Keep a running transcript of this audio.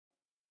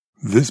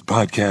This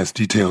podcast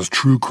details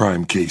true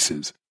crime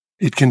cases.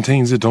 It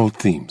contains adult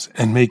themes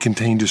and may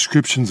contain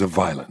descriptions of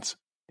violence.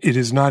 It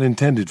is not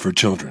intended for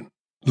children.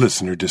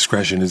 Listener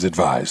discretion is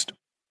advised.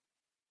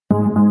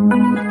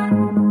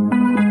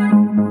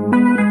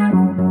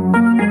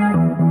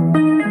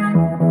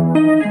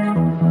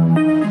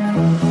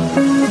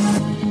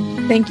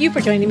 Thank you for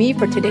joining me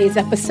for today's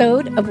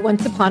episode of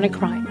Once Upon a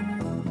Crime.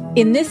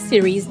 In this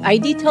series, I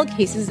detail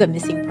cases of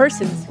missing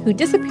persons who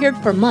disappeared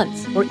for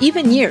months or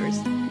even years,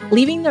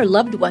 leaving their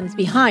loved ones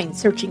behind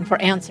searching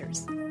for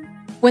answers.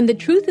 When the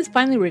truth is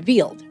finally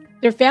revealed,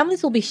 their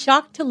families will be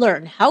shocked to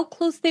learn how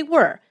close they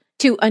were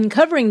to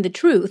uncovering the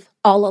truth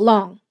all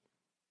along.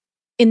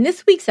 In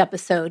this week's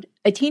episode,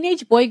 a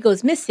teenage boy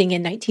goes missing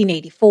in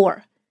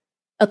 1984.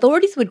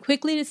 Authorities would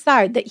quickly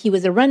decide that he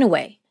was a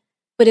runaway,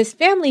 but his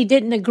family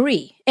didn't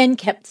agree and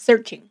kept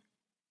searching.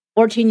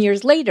 14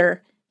 years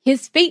later,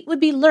 his fate would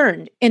be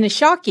learned in a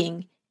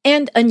shocking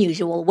and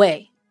unusual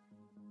way.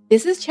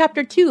 This is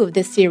Chapter 2 of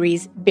this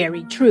series,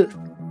 Buried Truth,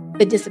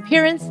 the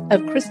disappearance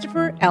of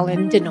Christopher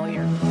Allen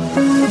Denoyer.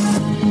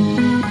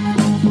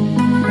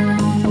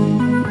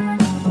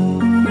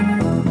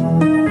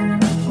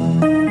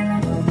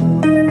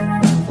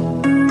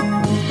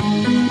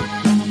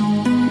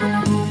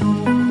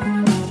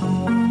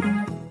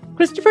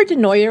 Christopher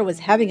Denoyer was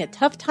having a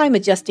tough time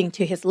adjusting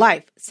to his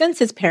life since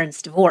his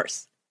parents'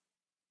 divorce.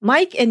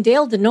 Mike and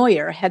Dale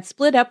Denoyer had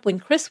split up when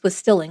Chris was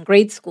still in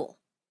grade school.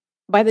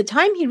 By the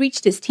time he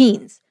reached his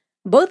teens,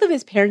 both of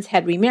his parents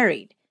had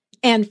remarried,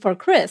 and for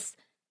Chris,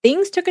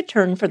 things took a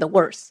turn for the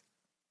worse.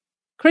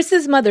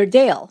 Chris's mother,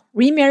 Dale,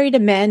 remarried a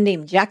man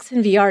named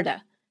Jackson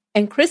Villarda,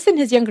 and Chris and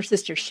his younger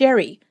sister,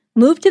 Sherry,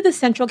 moved to the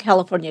Central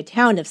California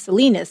town of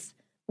Salinas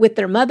with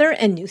their mother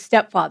and new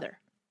stepfather.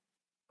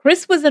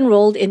 Chris was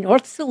enrolled in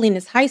North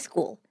Salinas High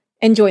School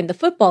and joined the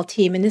football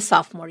team in his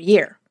sophomore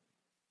year.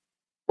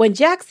 When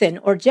Jackson,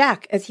 or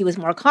Jack as he was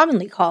more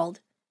commonly called,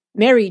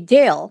 married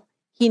Dale,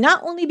 he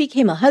not only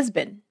became a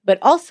husband, but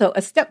also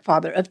a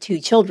stepfather of 2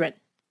 children.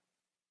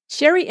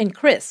 Sherry and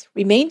Chris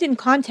remained in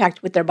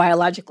contact with their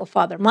biological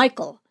father,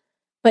 Michael,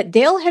 but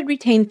Dale had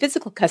retained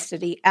physical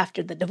custody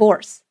after the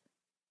divorce.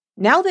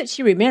 Now that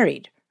she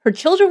remarried, her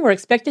children were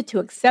expected to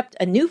accept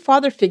a new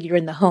father figure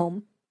in the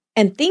home,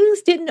 and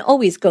things didn't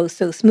always go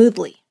so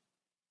smoothly.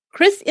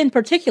 Chris, in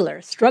particular,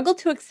 struggled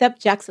to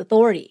accept Jack's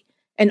authority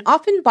and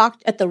often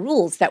balked at the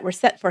rules that were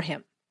set for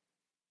him.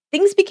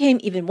 Things became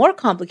even more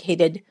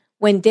complicated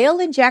when Dale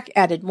and Jack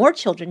added more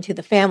children to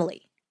the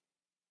family.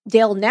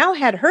 Dale now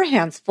had her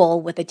hands full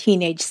with a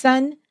teenage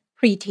son,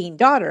 preteen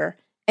daughter,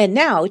 and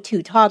now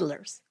 2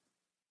 toddlers.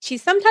 She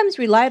sometimes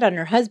relied on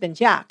her husband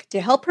Jack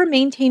to help her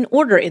maintain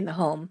order in the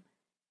home,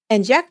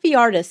 and Jack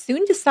Villarda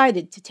soon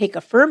decided to take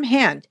a firm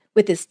hand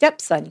with his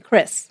stepson,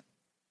 Chris.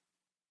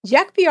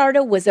 Jack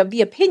Villarda was of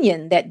the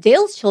opinion that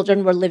Dale's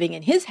children were living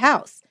in his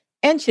house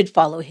and should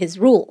follow his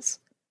rules.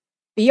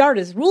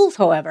 Villarda's rules,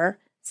 however,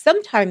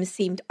 sometimes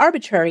seemed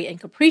arbitrary and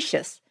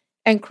capricious,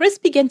 and Chris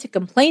began to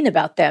complain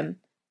about them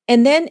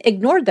and then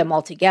ignored them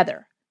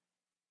altogether.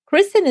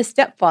 Chris and his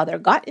stepfather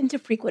got into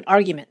frequent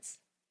arguments.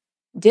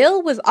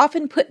 Dale was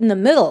often put in the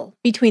middle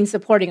between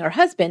supporting her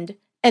husband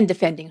and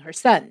defending her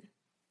son.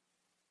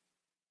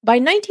 By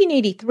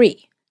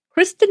 1983,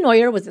 Chris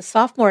Denoyer was a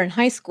sophomore in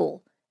high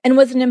school and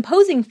was an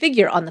imposing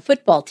figure on the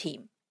football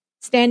team,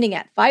 standing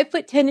at 5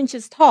 foot 10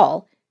 inches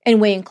tall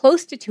and weighing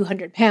close to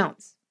 200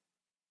 pounds.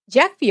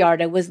 Jack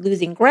Villarda was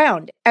losing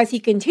ground as he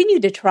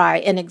continued to try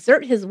and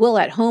exert his will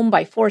at home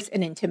by force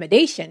and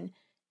intimidation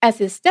as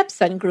his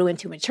stepson grew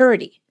into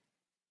maturity.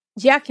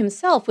 Jack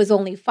himself was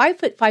only 5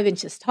 foot 5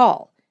 inches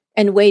tall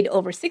and weighed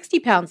over 60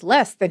 pounds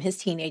less than his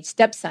teenage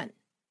stepson.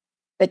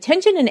 The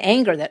tension and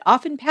anger that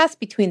often passed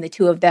between the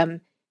two of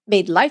them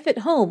made life at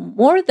home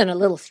more than a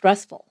little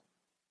stressful.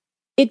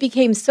 It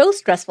became so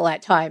stressful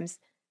at times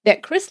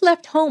that Chris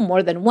left home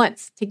more than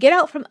once to get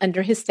out from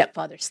under his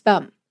stepfather's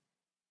thumb.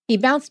 He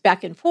bounced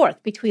back and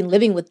forth between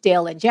living with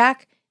Dale and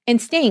Jack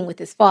and staying with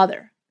his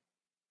father.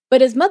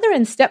 But his mother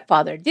and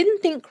stepfather didn't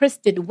think Chris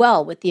did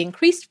well with the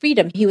increased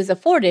freedom he was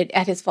afforded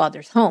at his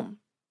father's home.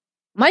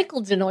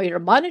 Michael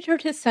Denoyer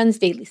monitored his son's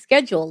daily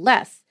schedule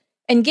less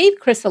and gave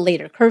Chris a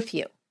later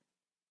curfew.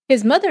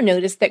 His mother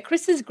noticed that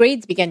Chris's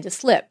grades began to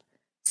slip,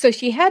 so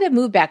she had to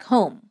move back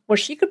home where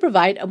she could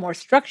provide a more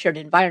structured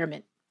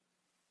environment.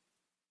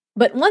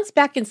 But once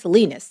back in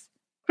Salinas,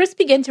 Chris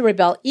began to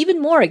rebel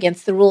even more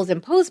against the rules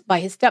imposed by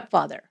his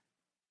stepfather.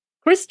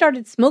 Chris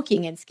started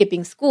smoking and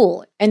skipping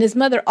school, and his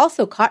mother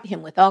also caught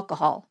him with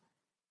alcohol.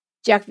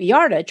 Jack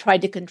Villarda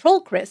tried to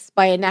control Chris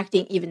by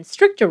enacting even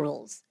stricter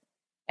rules,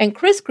 and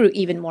Chris grew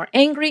even more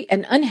angry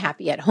and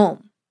unhappy at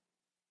home.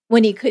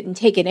 When he couldn't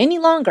take it any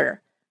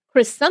longer,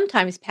 Chris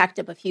sometimes packed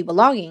up a few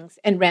belongings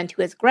and ran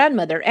to his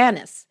grandmother,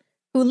 Annis,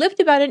 who lived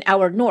about an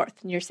hour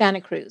north near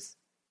Santa Cruz.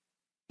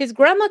 His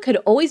grandma could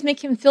always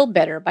make him feel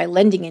better by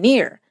lending an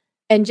ear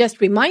and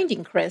just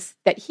reminding Chris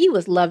that he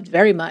was loved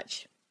very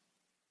much.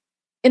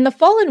 In the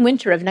fall and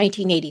winter of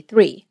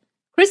 1983,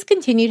 Chris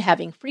continued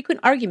having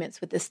frequent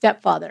arguments with his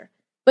stepfather,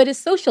 but his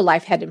social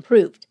life had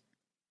improved.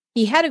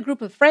 He had a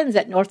group of friends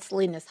at North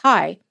Salinas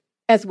High,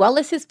 as well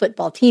as his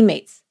football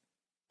teammates.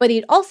 But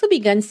he'd also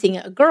begun seeing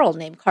a girl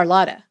named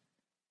Carlotta.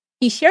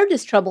 He shared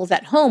his troubles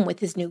at home with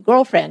his new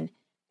girlfriend,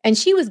 and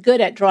she was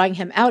good at drawing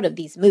him out of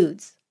these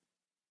moods.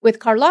 With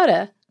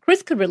Carlotta,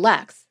 Chris could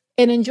relax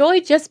and enjoy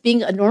just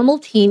being a normal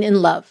teen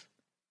in love.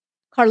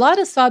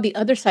 Carlotta saw the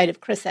other side of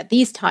Chris at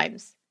these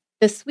times,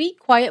 the sweet,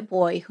 quiet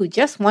boy who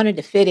just wanted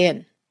to fit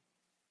in.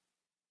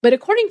 But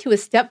according to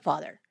his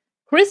stepfather,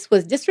 Chris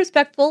was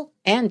disrespectful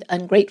and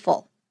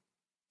ungrateful.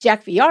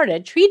 Jack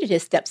Villarda treated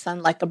his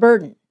stepson like a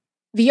burden.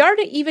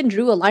 Villarda even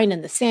drew a line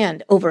in the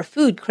sand over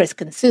food Chris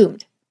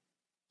consumed.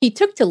 He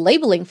took to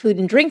labeling food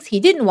and drinks he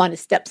didn't want his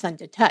stepson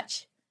to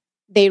touch.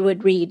 They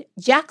would read,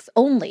 "Jack's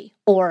only,"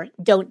 or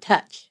 "Don't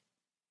touch."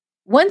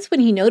 Once when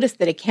he noticed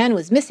that a can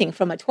was missing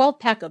from a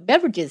 12-pack of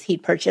beverages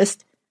he'd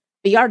purchased,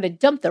 Villarda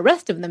dumped the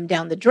rest of them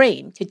down the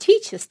drain to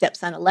teach his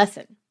stepson a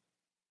lesson.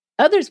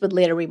 Others would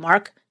later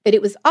remark that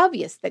it was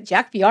obvious that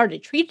Jack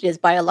Villarda treated his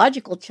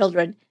biological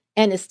children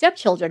and his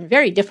stepchildren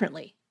very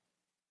differently.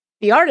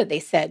 Villarda, they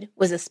said,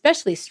 was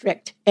especially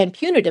strict and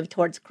punitive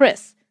towards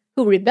Chris,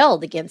 who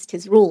rebelled against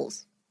his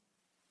rules.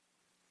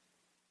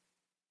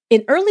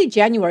 In early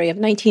January of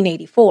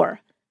 1984,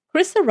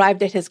 Chris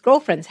arrived at his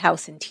girlfriend's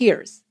house in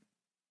tears.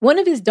 One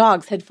of his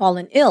dogs had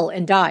fallen ill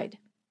and died.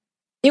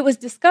 It was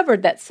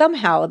discovered that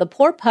somehow the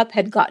poor pup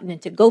had gotten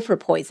into gopher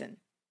poison.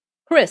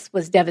 Chris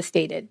was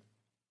devastated.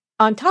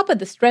 On top of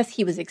the stress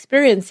he was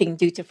experiencing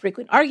due to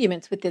frequent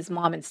arguments with his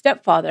mom and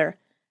stepfather,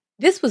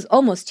 this was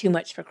almost too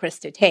much for Chris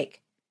to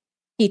take.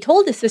 He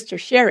told his sister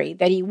Sherry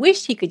that he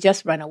wished he could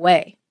just run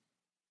away.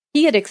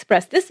 He had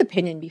expressed this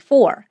opinion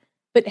before,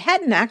 but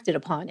hadn't acted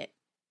upon it,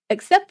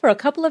 except for a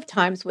couple of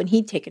times when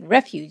he'd taken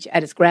refuge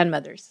at his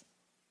grandmother's.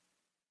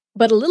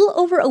 But a little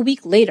over a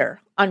week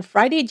later, on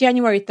Friday,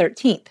 January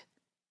 13th,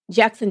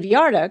 Jackson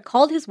Villarda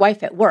called his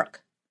wife at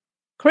work.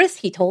 Chris,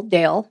 he told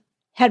Dale,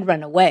 had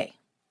run away.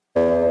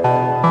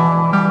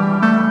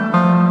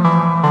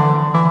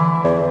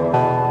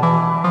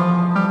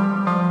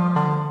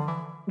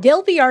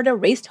 Dale Villarda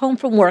raced home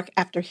from work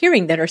after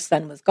hearing that her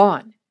son was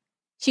gone.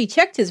 She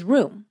checked his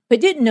room,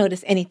 but didn't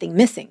notice anything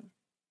missing.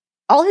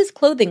 All his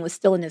clothing was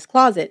still in his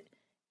closet,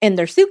 and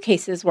their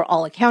suitcases were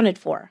all accounted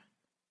for.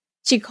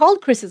 She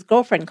called Chris's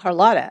girlfriend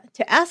Carlotta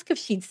to ask if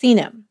she'd seen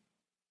him.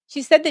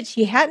 She said that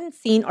she hadn't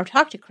seen or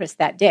talked to Chris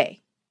that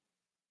day.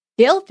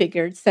 Dale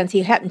figured, since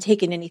he hadn't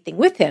taken anything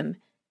with him,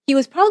 he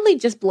was probably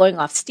just blowing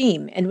off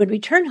steam and would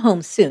return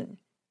home soon.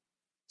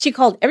 She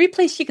called every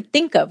place she could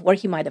think of where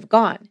he might have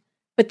gone,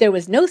 but there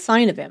was no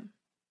sign of him.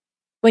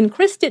 When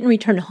Chris didn't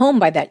return home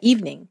by that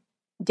evening,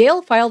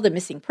 Dale filed a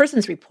missing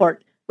persons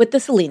report with the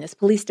Salinas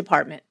Police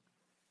Department.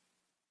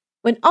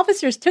 When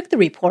officers took the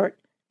report,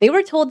 they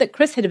were told that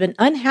Chris had been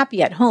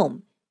unhappy at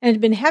home and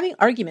had been having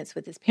arguments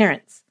with his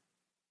parents.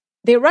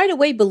 They right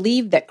away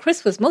believed that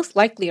Chris was most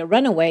likely a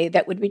runaway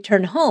that would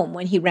return home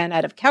when he ran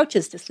out of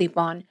couches to sleep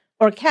on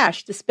or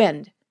cash to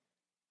spend.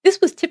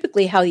 This was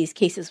typically how these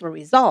cases were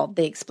resolved,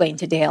 they explained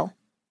to Dale.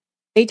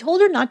 They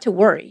told her not to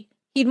worry.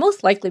 He'd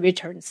most likely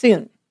return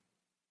soon.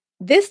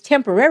 This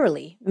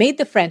temporarily made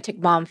the frantic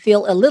mom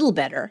feel a little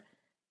better,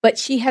 but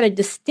she had a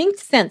distinct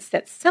sense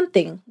that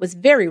something was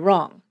very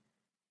wrong.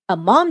 A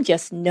mom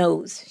just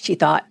knows, she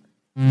thought.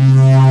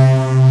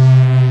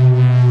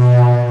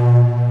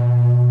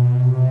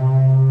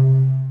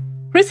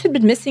 Chris had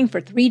been missing for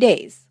 3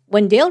 days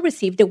when Dale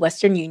received a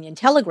Western Union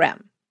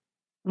telegram.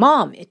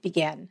 "Mom," it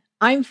began,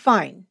 "I'm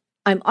fine.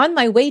 I'm on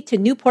my way to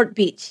Newport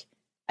Beach.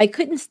 I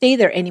couldn't stay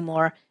there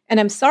anymore, and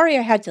I'm sorry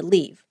I had to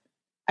leave.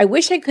 I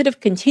wish I could have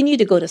continued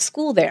to go to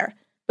school there,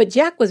 but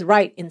Jack was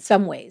right in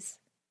some ways."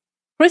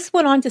 Chris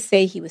went on to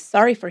say he was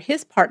sorry for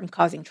his part in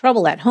causing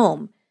trouble at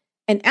home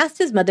and asked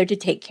his mother to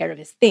take care of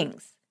his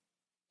things.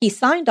 He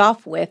signed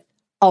off with,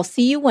 "I'll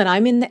see you when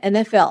I'm in the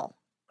NFL,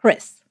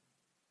 Chris."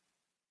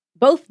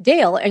 Both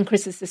Dale and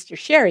Chris's sister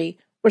Sherry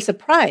were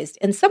surprised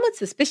and somewhat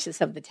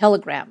suspicious of the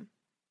telegram.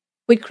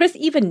 Would Chris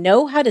even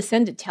know how to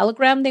send a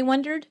telegram, they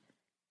wondered?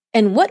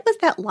 And what was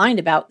that line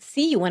about,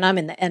 "see you when I'm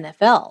in the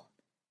NFL"?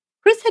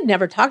 Chris had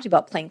never talked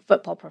about playing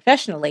football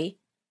professionally.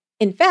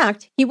 In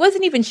fact, he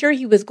wasn't even sure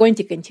he was going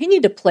to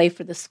continue to play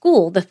for the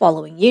school the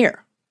following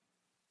year.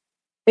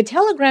 The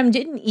telegram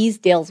didn't ease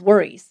Dale's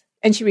worries,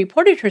 and she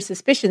reported her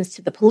suspicions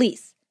to the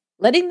police,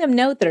 letting them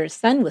know that her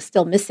son was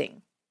still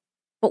missing.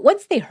 But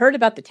once they heard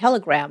about the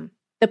telegram,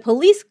 the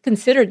police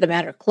considered the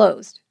matter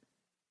closed.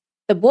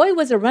 The boy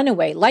was a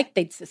runaway like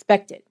they'd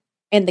suspected,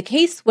 and the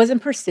case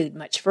wasn't pursued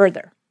much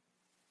further.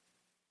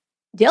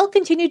 Dale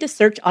continued to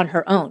search on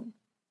her own.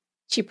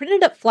 She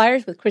printed up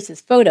flyers with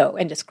Chris's photo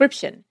and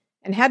description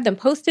and had them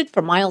posted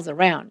for miles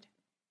around.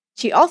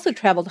 She also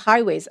traveled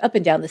highways up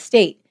and down the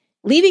state,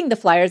 leaving the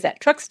flyers at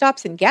truck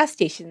stops and gas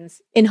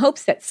stations in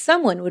hopes that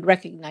someone would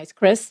recognize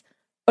Chris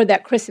or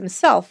that Chris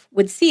himself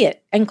would see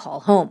it and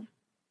call home.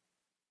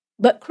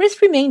 But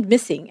Chris remained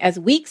missing as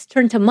weeks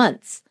turned to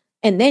months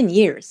and then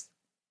years.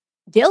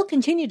 Dale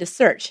continued to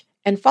search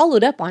and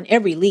followed up on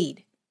every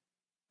lead.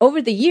 Over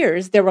the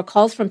years, there were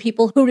calls from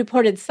people who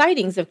reported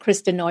sightings of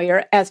Chris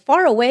Denoyer as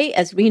far away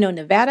as Reno,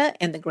 Nevada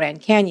and the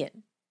Grand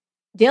Canyon.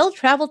 Dale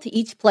traveled to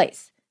each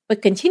place,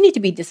 but continued to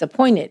be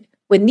disappointed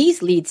when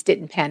these leads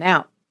didn't pan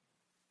out.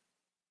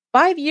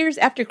 5 years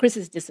after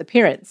Chris's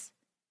disappearance,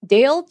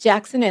 Dale,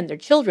 Jackson, and their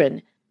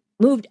children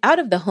moved out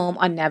of the home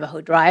on Navajo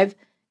Drive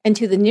and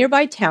to the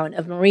nearby town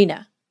of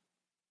Marina.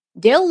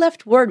 Dale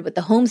left word with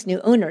the home's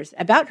new owners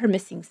about her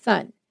missing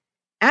son,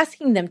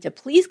 asking them to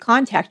please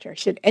contact her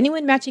should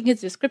anyone matching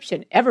his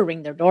description ever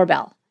ring their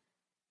doorbell.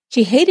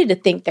 She hated to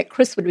think that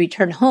Chris would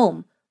return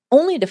home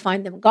only to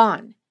find them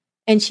gone,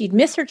 and she'd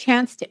miss her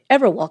chance to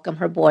ever welcome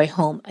her boy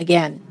home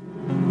again.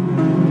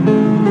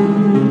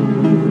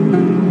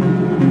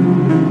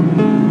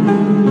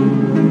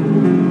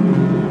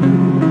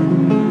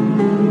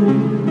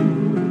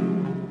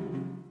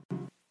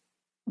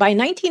 By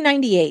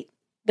 1998,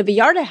 the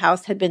Vallarta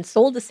house had been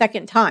sold a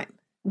second time,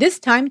 this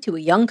time to a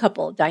young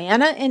couple,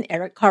 Diana and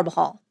Eric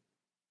Carbajal.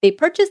 They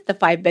purchased the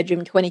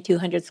 5-bedroom,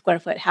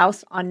 2,200-square-foot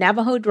house on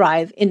Navajo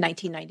Drive in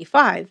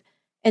 1995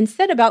 and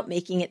set about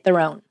making it their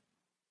own.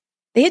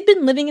 They had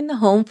been living in the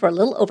home for a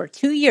little over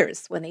 2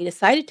 years when they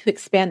decided to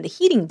expand the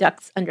heating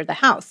ducts under the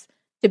house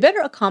to better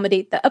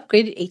accommodate the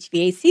upgraded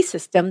HVAC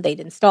system they'd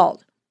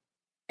installed.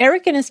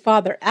 Eric and his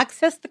father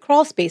accessed the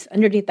crawl space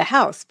underneath the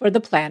house for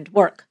the planned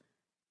work.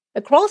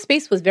 The crawl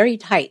space was very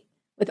tight,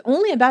 with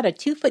only about a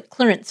 2-foot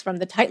clearance from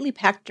the tightly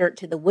packed dirt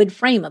to the wood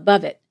frame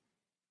above it.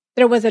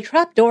 There was a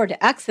trap door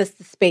to access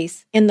the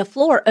space in the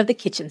floor of the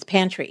kitchen's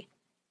pantry.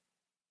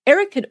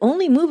 Eric could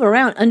only move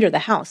around under the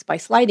house by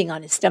sliding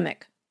on his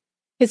stomach.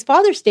 His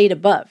father stayed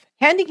above,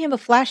 handing him a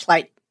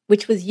flashlight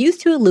which was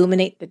used to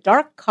illuminate the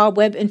dark,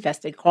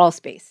 cobweb-infested crawl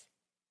space.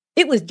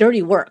 It was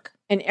dirty work,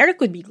 and Eric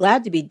would be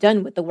glad to be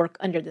done with the work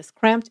under this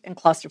cramped and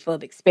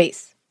claustrophobic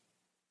space.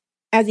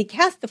 As he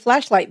cast the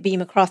flashlight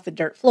beam across the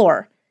dirt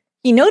floor,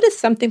 he noticed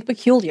something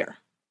peculiar.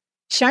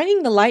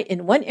 Shining the light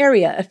in one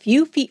area a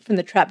few feet from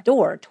the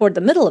trapdoor toward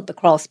the middle of the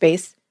crawl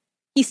space,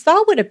 he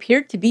saw what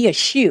appeared to be a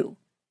shoe,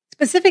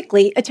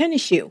 specifically a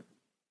tennis shoe.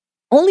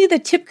 Only the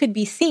tip could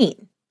be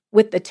seen,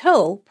 with the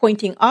toe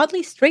pointing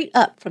oddly straight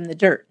up from the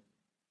dirt.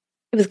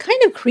 It was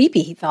kind of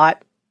creepy, he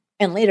thought,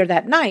 and later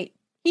that night,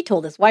 he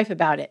told his wife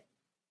about it.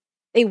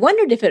 They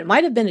wondered if it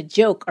might have been a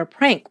joke or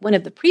prank one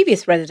of the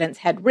previous residents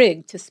had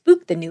rigged to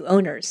spook the new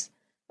owners,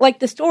 like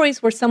the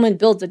stories where someone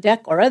builds a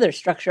deck or other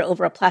structure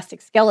over a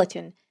plastic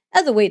skeleton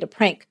as a way to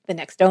prank the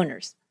next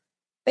owners.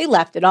 They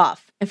laughed it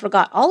off and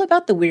forgot all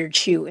about the weird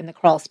shoe in the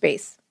crawl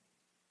space.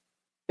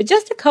 But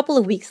just a couple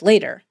of weeks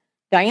later,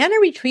 Diana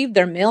retrieved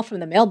their mail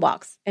from the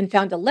mailbox and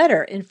found a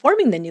letter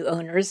informing the new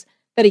owners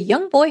that a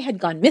young boy had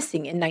gone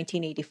missing in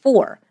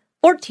 1984,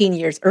 14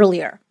 years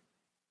earlier.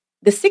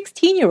 The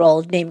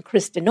 16-year-old named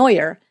Chris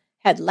Denoyer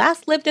had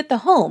last lived at the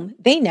home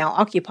they now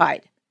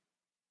occupied.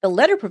 The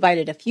letter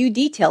provided a few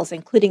details,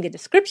 including a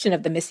description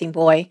of the missing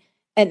boy,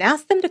 and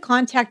asked them to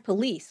contact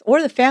police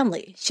or the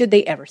family should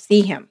they ever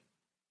see him.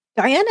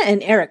 Diana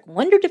and Eric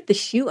wondered if the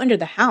shoe under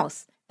the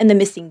house and the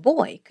missing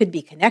boy could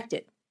be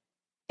connected.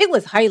 It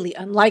was highly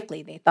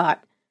unlikely, they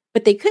thought,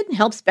 but they couldn't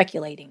help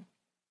speculating.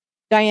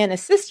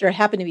 Diana's sister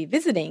happened to be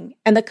visiting,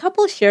 and the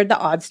couple shared the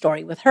odd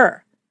story with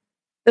her.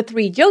 The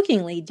three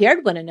jokingly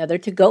dared one another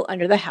to go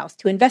under the house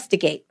to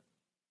investigate.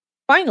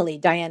 Finally,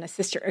 Diana's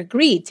sister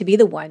agreed to be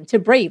the one to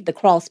brave the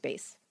crawl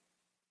space.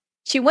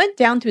 She went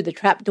down through the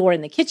trap door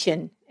in the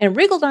kitchen and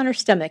wriggled on her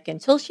stomach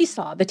until she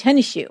saw the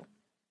tennis shoe.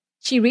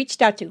 She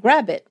reached out to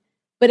grab it,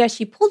 but as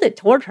she pulled it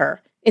toward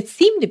her, it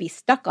seemed to be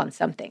stuck on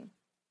something.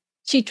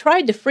 She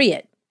tried to free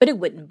it, but it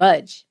wouldn't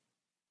budge.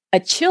 A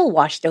chill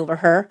washed over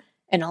her,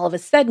 and all of a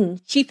sudden,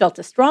 she felt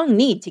a strong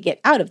need to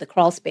get out of the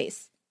crawl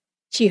space.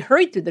 She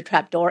hurried through the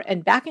trapdoor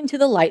and back into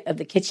the light of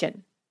the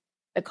kitchen.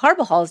 The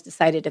Carbajals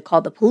decided to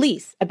call the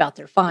police about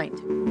their find.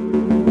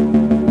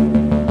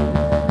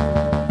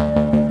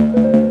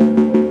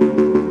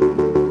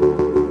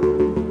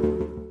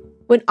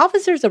 When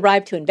officers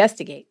arrived to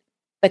investigate,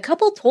 the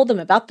couple told them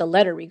about the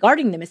letter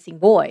regarding the missing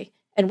boy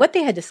and what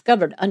they had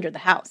discovered under the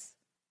house.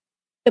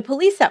 The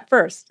police at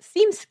first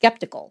seemed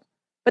skeptical,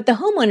 but the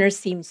homeowners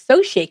seemed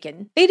so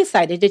shaken they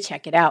decided to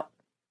check it out.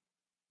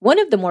 One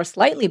of the more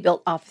slightly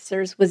built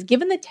officers was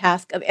given the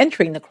task of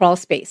entering the crawl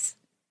space.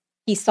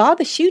 He saw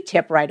the shoe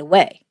tip right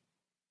away.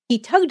 He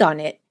tugged on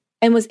it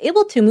and was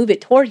able to move it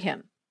toward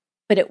him,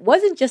 but it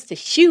wasn't just a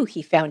shoe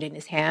he found in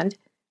his hand,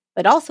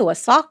 but also a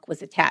sock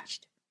was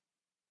attached.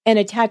 And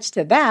attached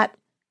to that,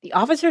 the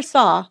officer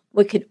saw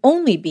what could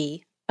only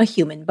be a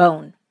human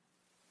bone.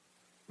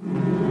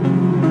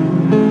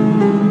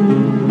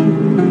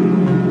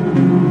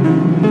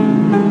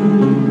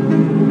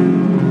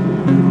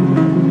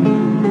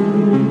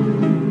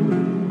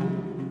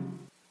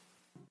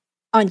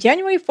 On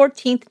January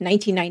 14,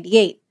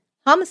 1998,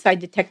 homicide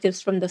detectives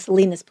from the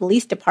Salinas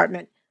Police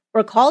Department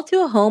were called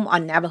to a home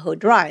on Navajo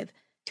Drive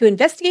to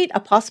investigate a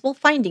possible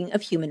finding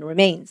of human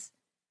remains.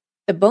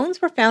 The bones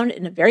were found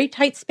in a very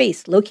tight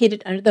space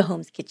located under the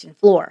home's kitchen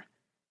floor.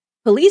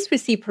 Police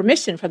received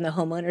permission from the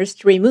homeowners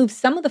to remove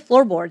some of the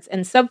floorboards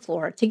and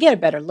subfloor to get a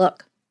better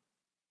look.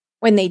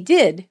 When they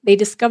did, they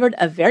discovered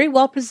a very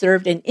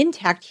well-preserved and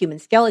intact human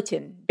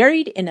skeleton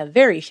buried in a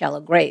very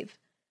shallow grave.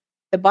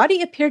 The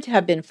body appeared to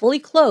have been fully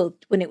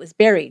clothed when it was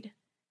buried.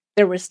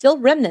 There were still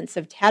remnants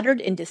of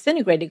tattered and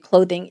disintegrated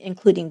clothing,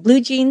 including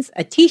blue jeans,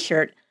 a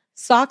t-shirt,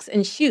 socks,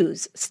 and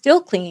shoes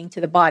still clinging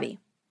to the body.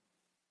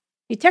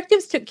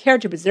 Detectives took care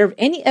to preserve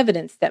any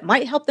evidence that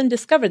might help them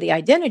discover the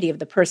identity of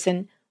the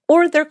person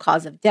or their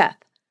cause of death.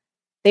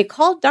 They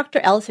called Dr.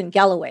 Allison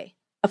Galloway,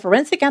 a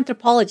forensic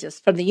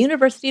anthropologist from the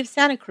University of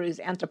Santa Cruz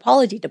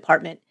Anthropology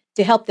Department,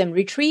 to help them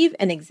retrieve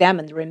and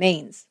examine the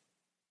remains.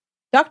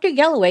 Dr.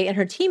 Galloway and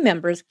her team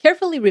members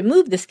carefully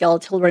removed the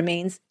skeletal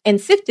remains and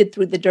sifted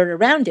through the dirt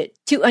around it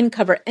to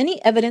uncover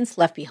any evidence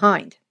left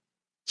behind.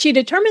 She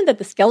determined that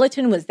the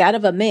skeleton was that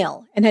of a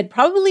male and had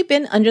probably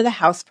been under the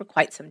house for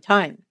quite some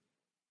time.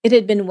 It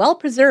had been well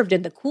preserved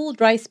in the cool,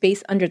 dry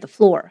space under the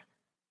floor.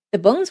 The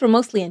bones were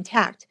mostly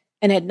intact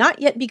and had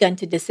not yet begun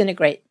to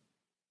disintegrate.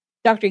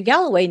 Dr.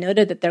 Galloway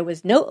noted that there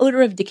was no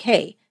odor of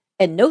decay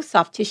and no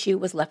soft tissue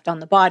was left on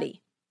the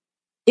body.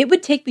 It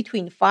would take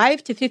between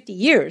 5 to 50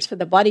 years for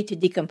the body to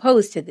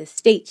decompose to this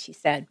state, she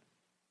said.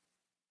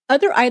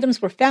 Other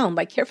items were found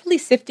by carefully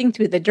sifting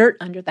through the dirt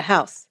under the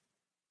house.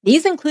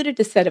 These included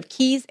a set of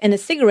keys and a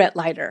cigarette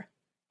lighter,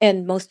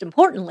 and most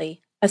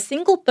importantly, a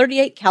single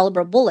 .38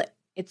 caliber bullet,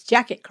 its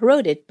jacket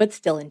corroded but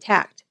still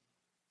intact.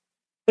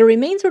 The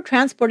remains were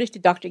transported to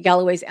Dr.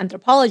 Galloway's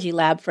anthropology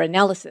lab for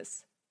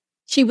analysis.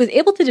 She was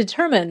able to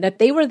determine that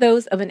they were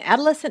those of an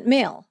adolescent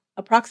male,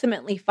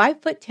 approximately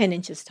 5 foot 10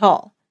 inches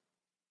tall.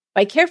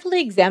 By carefully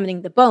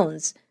examining the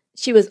bones,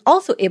 she was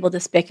also able to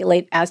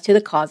speculate as to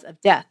the cause of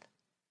death.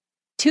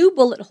 2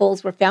 bullet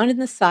holes were found in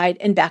the side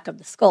and back of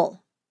the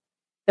skull.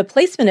 The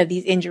placement of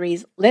these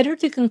injuries led her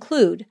to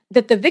conclude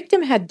that the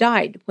victim had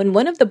died when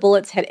one of the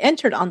bullets had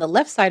entered on the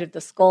left side of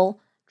the skull,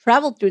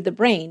 traveled through the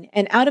brain,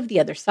 and out of the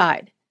other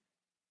side.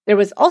 There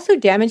was also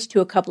damage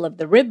to a couple of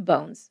the rib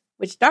bones,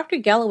 which Dr.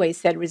 Galloway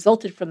said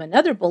resulted from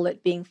another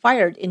bullet being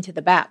fired into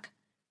the back.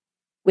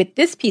 With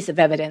this piece of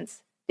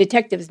evidence,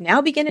 detectives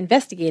now began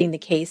investigating the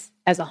case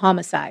as a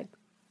homicide.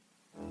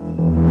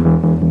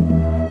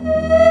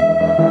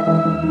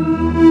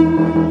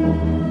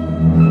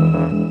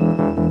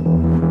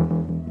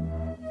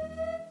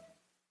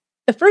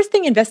 The first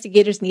thing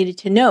investigators needed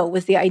to know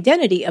was the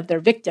identity of their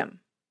victim.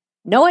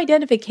 No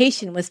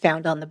identification was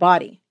found on the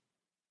body.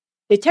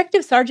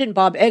 Detective Sergeant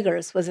Bob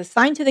Eggers was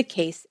assigned to the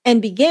case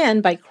and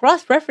began by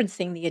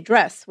cross-referencing the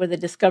address where the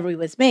discovery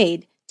was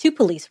made to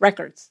police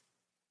records.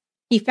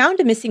 He found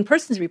a missing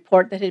persons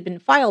report that had been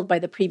filed by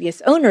the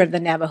previous owner of the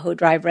Navajo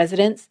Drive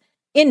residence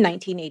in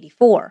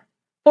 1984,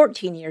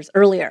 14 years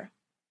earlier.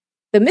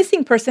 The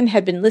missing person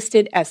had been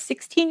listed as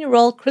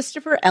 16-year-old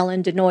Christopher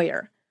Allen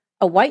Denoyer,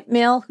 a white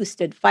male who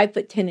stood 5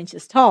 foot 10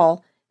 inches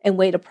tall and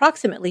weighed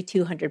approximately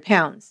 200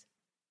 pounds.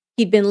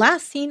 He'd been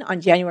last seen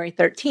on January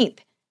 13th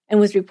and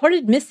was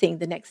reported missing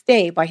the next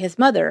day by his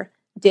mother,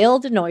 Dale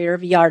Denoyer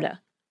Villarda.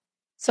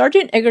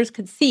 Sergeant Eggers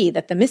could see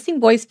that the missing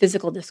boy's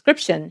physical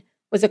description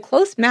was a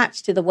close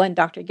match to the one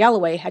Dr.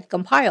 Galloway had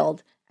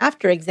compiled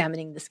after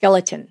examining the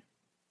skeleton.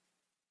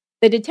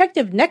 The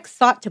detective next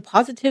sought to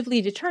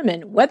positively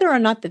determine whether or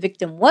not the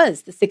victim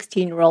was the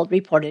 16-year-old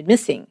reported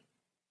missing.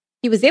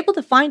 He was able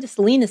to find a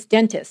Salinas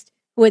dentist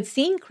who had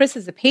seen Chris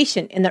as a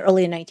patient in the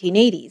early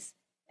 1980s,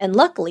 and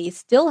luckily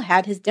still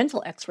had his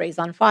dental x-rays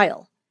on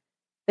file.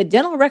 The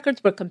dental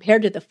records were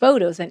compared to the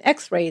photos and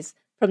x-rays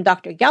from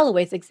Dr.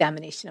 Galloway's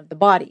examination of the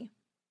body.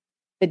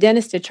 The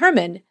dentist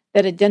determined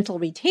that a dental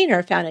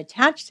retainer found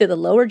attached to the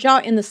lower jaw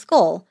in the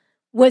skull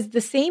was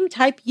the same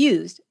type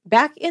used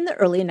back in the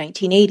early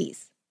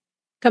 1980s.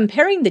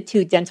 Comparing the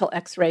 2 dental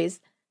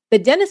x-rays, the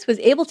dentist was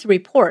able to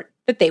report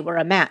that they were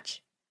a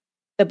match.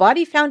 The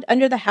body found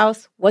under the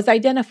house was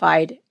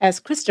identified as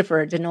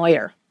Christopher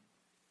Denoyer.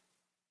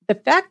 The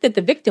fact that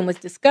the victim was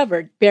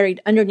discovered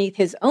buried underneath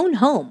his own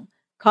home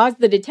caused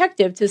the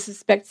detective to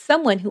suspect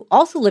someone who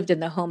also lived in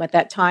the home at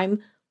that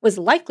time was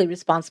likely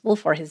responsible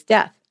for his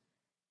death.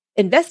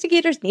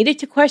 Investigators needed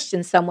to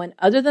question someone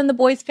other than the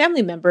boy's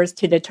family members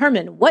to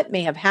determine what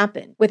may have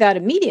happened without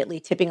immediately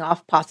tipping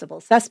off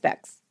possible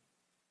suspects.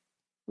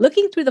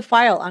 Looking through the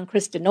file on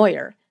Chris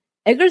Denoyer,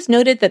 Eggers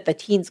noted that the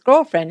teen's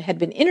girlfriend had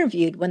been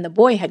interviewed when the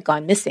boy had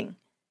gone missing.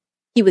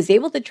 He was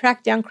able to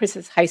track down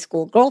Chris's high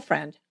school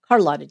girlfriend,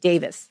 Carlotta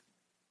Davis.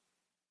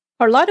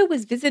 Carlotta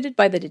was visited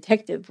by the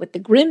detective with the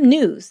grim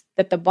news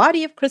that the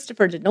body of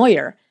Christopher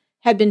Denoyer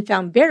had been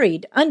found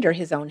buried under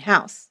his own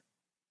house.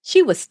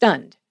 She was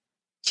stunned.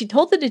 She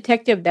told the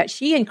detective that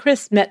she and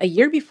Chris met a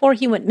year before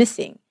he went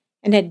missing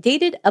and had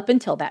dated up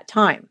until that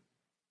time.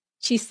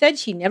 She said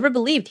she never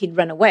believed he'd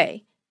run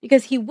away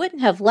because he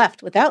wouldn't have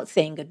left without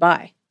saying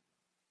goodbye.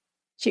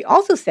 She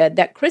also said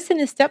that Chris and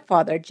his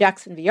stepfather,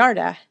 Jackson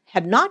Villarda,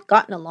 had not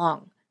gotten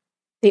along.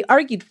 They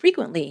argued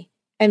frequently,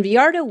 and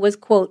Villarda was,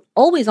 quote,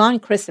 always on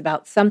Chris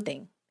about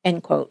something,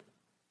 end quote.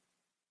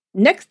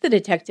 Next, the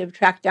detective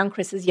tracked down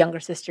Chris's younger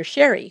sister,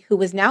 Sherry, who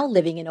was now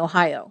living in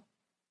Ohio.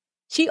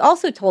 She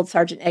also told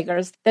Sergeant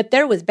Eggers that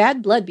there was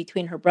bad blood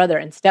between her brother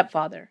and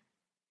stepfather.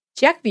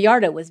 Jack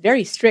Villarda was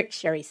very strict,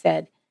 Sherry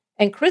said,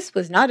 and Chris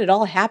was not at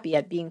all happy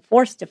at being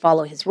forced to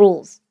follow his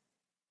rules.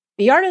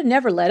 Villarda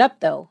never let up,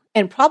 though,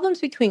 and problems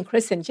between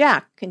Chris and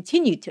Jack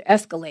continued to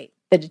escalate,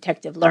 the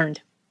detective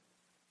learned.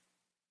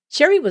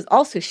 Sherry was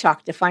also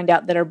shocked to find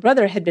out that her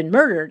brother had been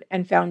murdered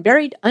and found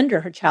buried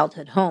under her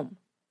childhood home.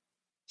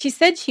 She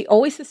said she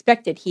always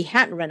suspected he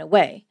hadn't run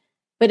away,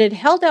 but had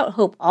held out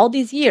hope all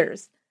these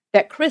years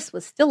that Chris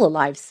was still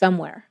alive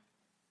somewhere.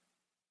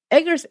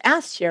 Eggers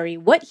asked Sherry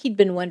what he'd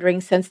been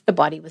wondering since the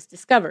body was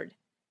discovered.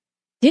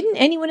 Didn't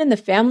anyone in the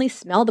family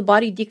smell the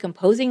body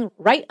decomposing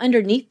right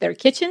underneath their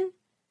kitchen?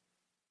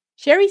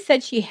 Sherry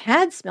said she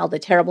had smelled a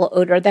terrible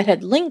odor that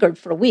had lingered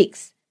for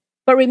weeks,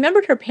 but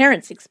remembered her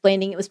parents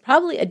explaining it was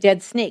probably a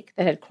dead snake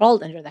that had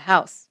crawled under the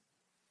house.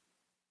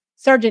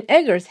 Sergeant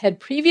Eggers had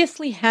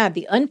previously had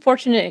the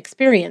unfortunate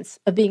experience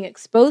of being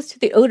exposed to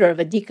the odor of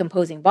a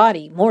decomposing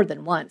body more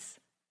than once.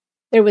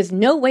 There was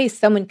no way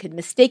someone could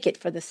mistake it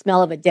for the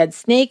smell of a dead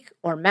snake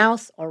or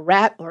mouse or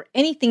rat or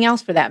anything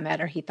else for that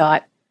matter, he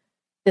thought.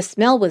 The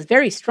smell was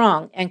very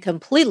strong and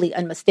completely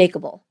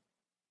unmistakable.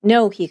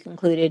 No, he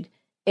concluded,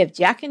 if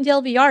Jack and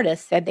Dale Villarda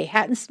said they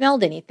hadn't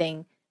smelled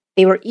anything,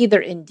 they were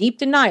either in deep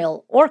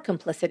denial or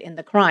complicit in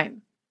the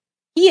crime.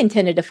 He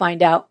intended to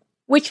find out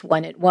which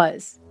one it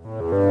was.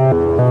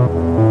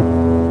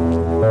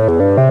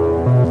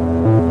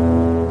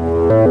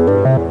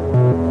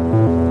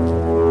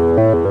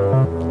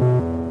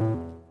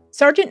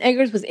 Sergeant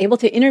Eggers was able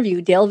to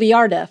interview Dale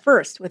Villarda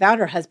first without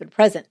her husband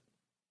present.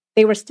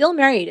 They were still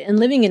married and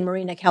living in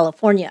Marina,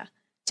 California,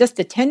 just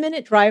a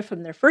 10-minute drive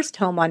from their first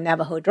home on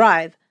Navajo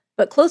Drive,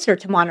 but closer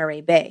to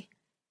Monterey Bay.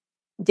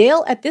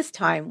 Dale at this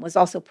time was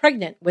also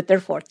pregnant with their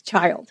fourth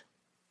child.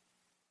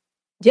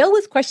 Dale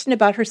was questioned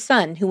about her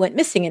son, who went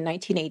missing in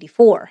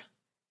 1984.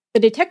 The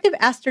detective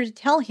asked her to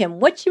tell him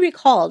what she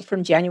recalled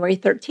from January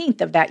 13th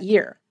of that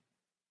year.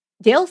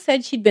 Dale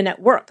said she'd been at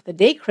work the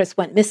day Chris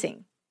went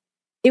missing.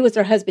 It was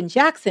her husband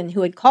Jackson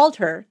who had called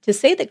her to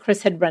say that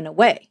Chris had run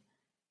away.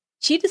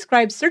 She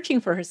described searching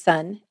for her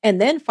son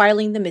and then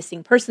filing the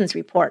missing persons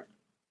report.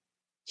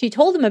 She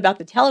told him about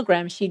the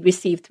telegram she'd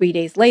received 3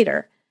 days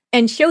later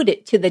and showed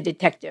it to the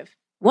detective.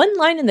 One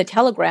line in the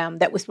telegram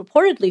that was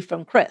purportedly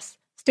from Chris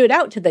stood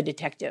out to the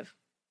detective.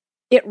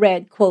 It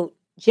read, quote,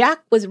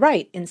 "Jack was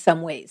right in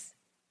some ways."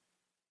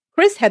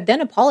 Chris had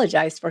then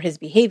apologized for his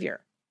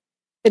behavior.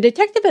 The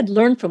detective had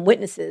learned from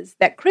witnesses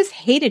that Chris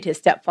hated his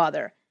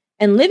stepfather,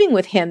 and living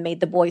with him made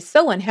the boy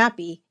so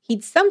unhappy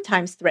he'd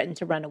sometimes threatened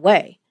to run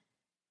away.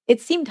 It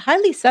seemed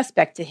highly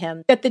suspect to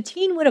him that the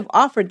teen would have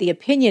offered the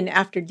opinion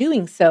after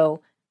doing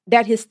so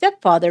that his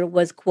stepfather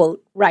was,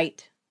 quote,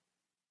 right.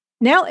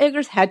 Now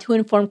Eggers had to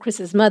inform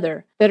Chris's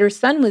mother that her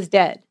son was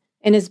dead,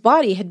 and his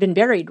body had been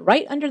buried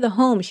right under the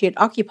home she had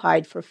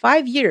occupied for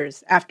 5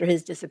 years after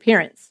his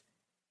disappearance.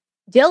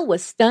 Dale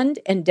was stunned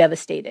and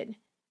devastated.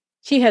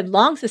 She had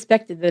long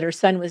suspected that her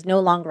son was no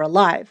longer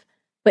alive,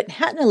 but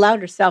hadn't allowed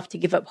herself to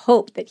give up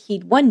hope that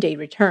he'd one day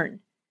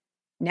return.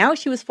 Now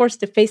she was forced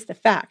to face the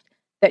fact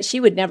that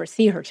she would never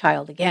see her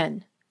child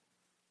again.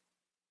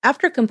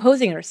 After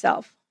composing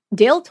herself,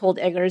 Dale told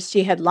Eggers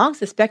she had long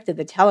suspected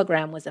the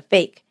telegram was a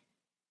fake.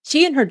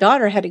 She and her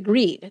daughter had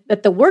agreed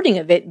that the wording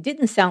of it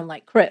didn't sound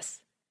like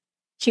Chris.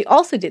 She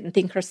also didn't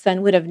think her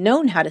son would have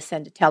known how to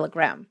send a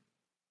telegram.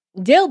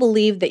 Dale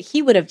believed that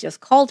he would have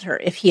just called her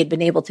if he had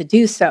been able to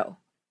do so.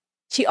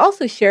 She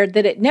also shared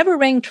that it never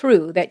rang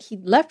true that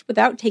he'd left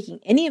without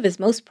taking any of his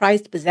most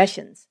prized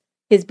possessions,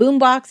 his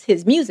boombox,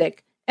 his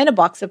music, and a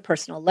box of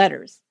personal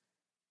letters.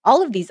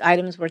 All of these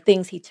items were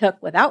things he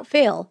took without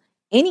fail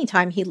any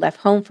time he left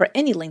home for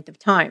any length of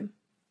time.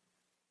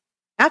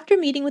 After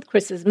meeting with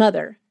Chris's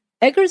mother,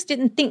 Eggers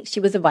didn't think she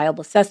was a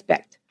viable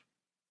suspect.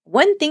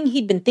 One thing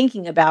he'd been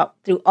thinking about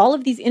through all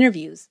of these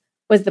interviews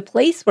was the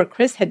place where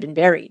Chris had been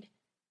buried.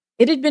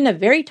 It had been a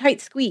very tight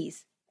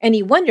squeeze, and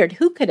he wondered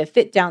who could have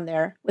fit down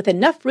there with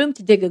enough room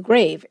to dig a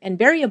grave and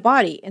bury a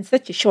body in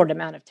such a short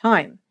amount of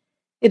time.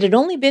 It had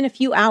only been a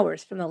few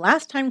hours from the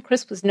last time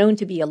Chris was known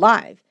to be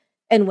alive,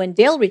 and when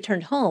Dale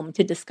returned home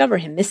to discover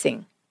him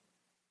missing.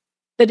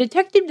 The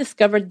detective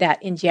discovered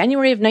that in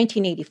January of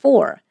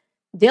 1984,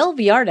 Dale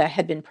Villarda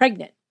had been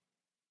pregnant.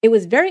 It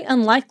was very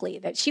unlikely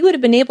that she would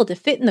have been able to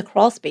fit in the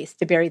crawl space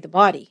to bury the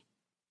body.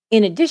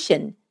 In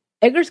addition,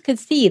 Eggers could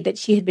see that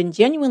she had been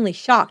genuinely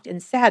shocked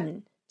and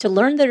saddened to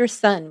learn that her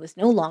son was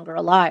no longer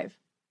alive.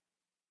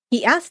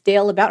 He asked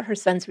Dale about her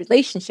son's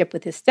relationship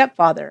with his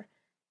stepfather,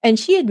 and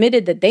she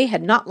admitted that they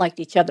had not liked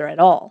each other at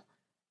all.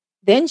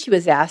 Then she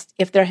was asked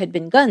if there had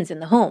been guns in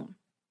the home.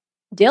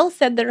 Dale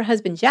said that her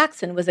husband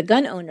Jackson was a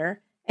gun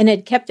owner and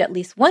had kept at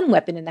least one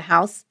weapon in the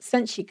house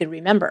since she could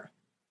remember.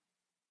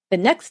 The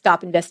next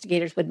stop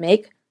investigators would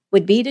make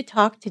would be to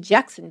talk to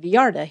Jackson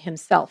Villarda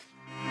himself.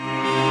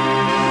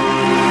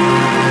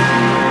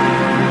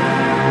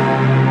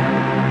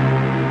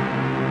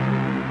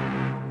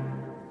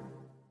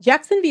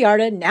 Jackson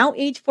Villarda, now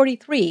age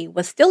 43,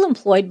 was still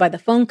employed by the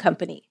phone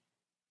company.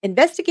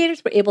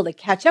 Investigators were able to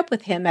catch up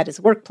with him at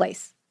his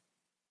workplace.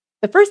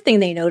 The first thing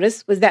they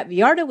noticed was that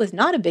Villarda was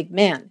not a big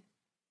man.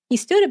 He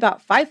stood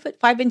about 5 foot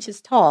 5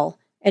 inches tall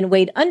and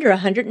weighed under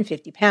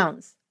 150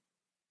 pounds.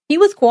 He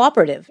was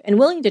cooperative and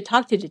willing to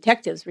talk to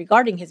detectives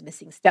regarding his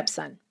missing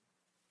stepson.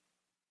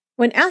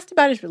 When asked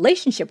about his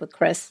relationship with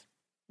Chris,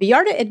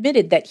 Villarda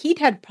admitted that he'd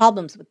had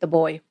problems with the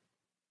boy.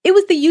 It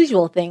was the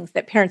usual things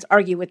that parents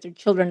argue with their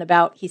children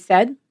about, he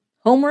said: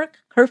 homework,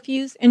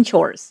 curfews, and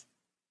chores.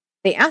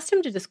 They asked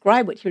him to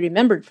describe what he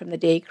remembered from the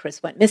day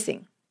Chris went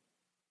missing.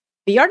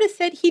 Villarda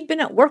said he'd been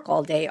at work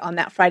all day on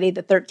that Friday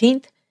the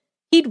 13th.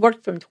 He'd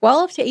worked from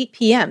 12 to 8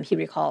 p.m., he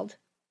recalled.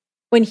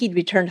 When he'd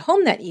returned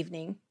home that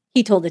evening,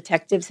 he told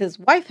detectives his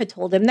wife had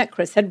told him that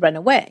Chris had run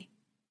away.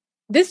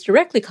 This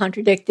directly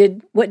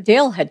contradicted what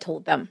Dale had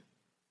told them.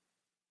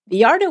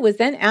 Villarda was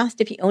then asked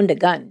if he owned a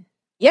gun.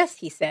 Yes,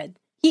 he said,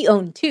 he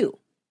owned two,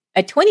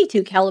 a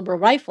 .22 caliber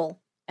rifle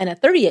and a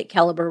 .38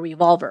 caliber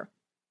revolver.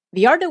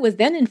 Villarda was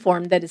then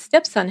informed that his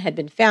stepson had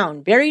been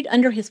found buried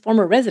under his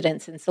former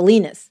residence in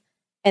Salinas,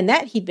 and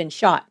that he'd been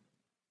shot.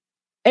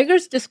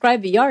 Eggers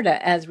described Villarda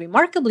as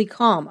remarkably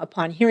calm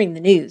upon hearing the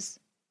news.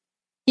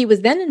 He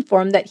was then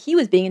informed that he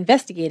was being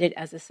investigated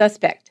as a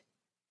suspect.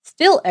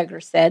 Still,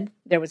 Eggers said,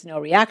 there was no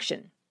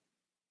reaction.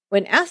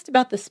 When asked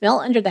about the smell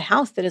under the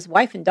house that his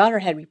wife and daughter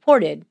had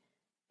reported,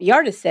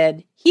 Villarda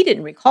said he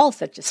didn't recall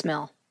such a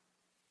smell.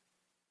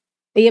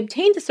 They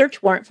obtained a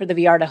search warrant for the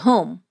Villarda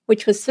home,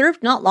 which was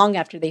served not long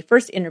after they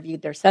first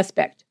interviewed their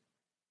suspect.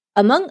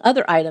 Among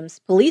other items,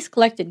 police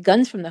collected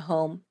guns from the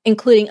home,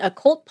 including a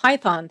Colt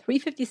Python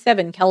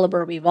 .357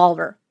 caliber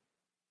revolver.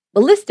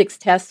 Ballistics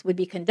tests would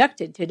be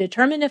conducted to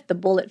determine if the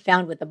bullet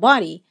found with the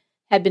body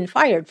had been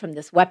fired from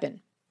this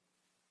weapon.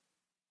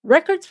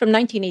 Records from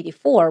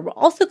 1984 were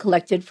also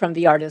collected from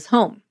Villarda's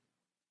home.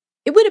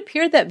 It would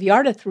appear that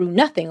Villarda threw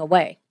nothing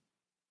away.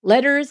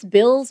 Letters,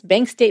 bills,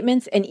 bank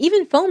statements, and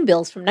even phone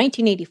bills from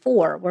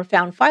 1984 were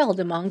found filed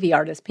among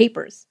Villarda's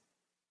papers.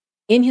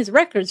 In his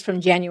records from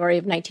January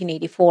of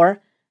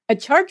 1984, a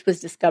charge was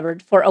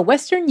discovered for a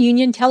Western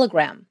Union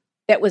telegram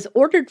that was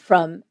ordered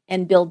from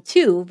and billed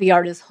to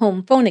Villarda's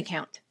home phone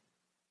account.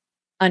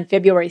 On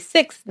February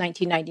 6,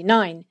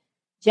 1999,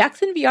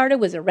 Jackson Villarda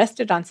was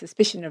arrested on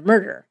suspicion of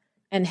murder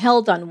and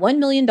held on $1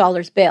 million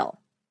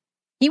bail.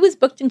 He was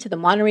booked into the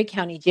Monterey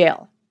County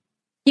Jail.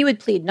 He would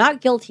plead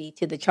not guilty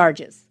to the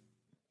charges.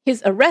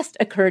 His arrest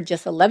occurred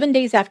just 11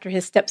 days after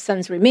his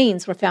stepson's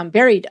remains were found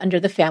buried under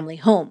the family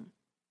home,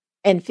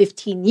 and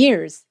 15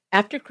 years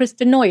after Chris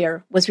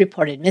Denoyer was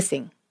reported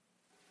missing.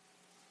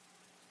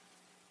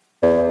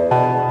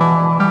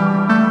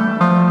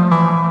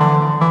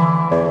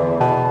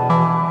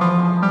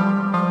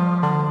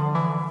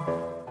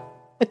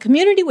 The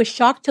community was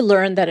shocked to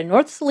learn that a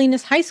North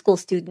Salinas high school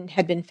student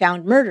had been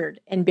found murdered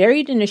and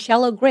buried in a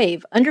shallow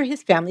grave under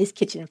his family's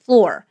kitchen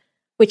floor,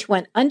 which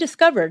went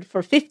undiscovered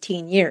for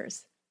 15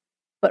 years.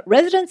 But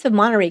residents of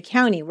Monterey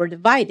County were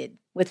divided,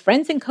 with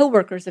friends and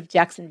co-workers of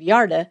Jackson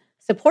Villarda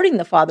supporting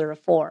the father of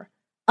four,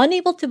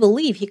 unable to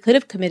believe he could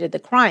have committed the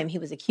crime he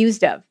was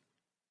accused of.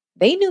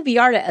 They knew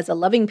Villarda as a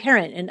loving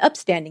parent and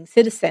upstanding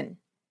citizen.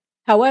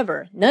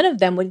 However, none of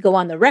them would go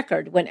on the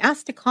record when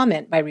asked to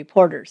comment by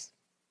reporters.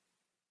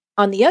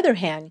 On the other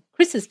hand,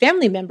 Chris's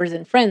family members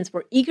and friends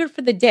were eager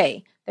for the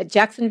day that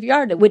Jackson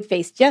Villarda would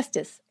face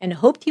justice and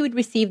hoped he would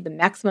receive the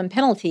maximum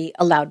penalty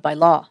allowed by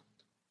law.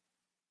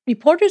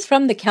 Reporters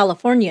from the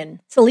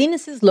Californian,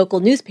 Salinas' local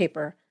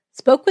newspaper,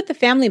 spoke with the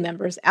family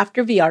members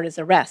after Villarda's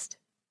arrest.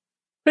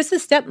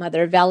 Chris's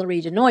stepmother,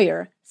 Valerie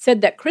Denoyer,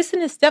 said that Chris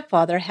and his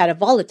stepfather had a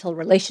volatile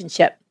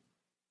relationship.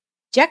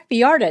 Jack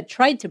Villarda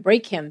tried to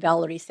break him,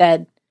 Valerie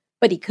said,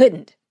 but he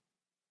couldn't.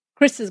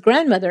 Chris's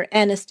grandmother,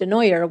 Annis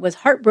Denoyer, was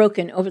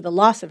heartbroken over the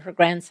loss of her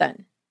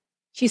grandson.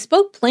 She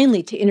spoke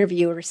plainly to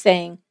interviewers,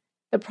 saying,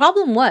 the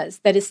problem was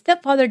that his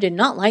stepfather did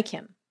not like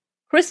him.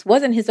 Chris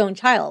wasn't his own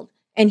child,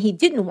 and he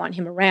didn't want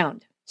him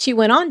around. She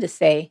went on to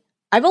say,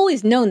 I've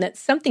always known that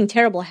something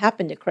terrible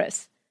happened to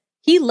Chris.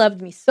 He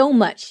loved me so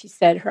much, she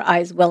said, her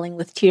eyes welling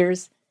with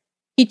tears.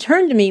 He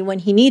turned to me when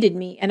he needed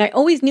me, and I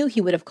always knew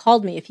he would have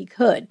called me if he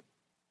could.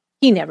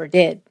 He never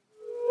did.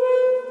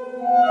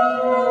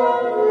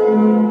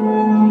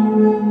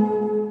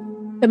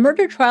 The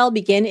murder trial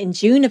began in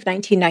June of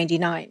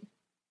 1999.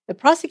 The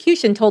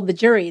prosecution told the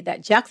jury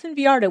that Jackson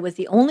Villarda was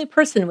the only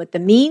person with the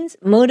means,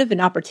 motive, and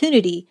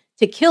opportunity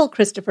to kill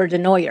Christopher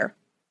Denoyer.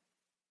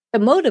 The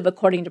motive,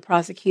 according to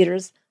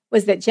prosecutors,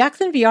 was that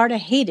Jackson Villarda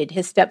hated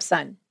his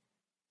stepson.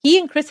 He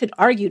and Chris had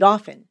argued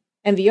often,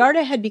 and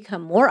Villarda had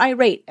become more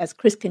irate as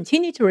Chris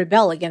continued to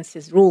rebel against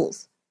his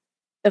rules.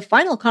 The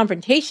final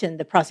confrontation,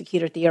 the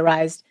prosecutor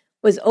theorized,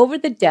 was over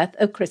the death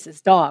of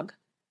Chris's dog.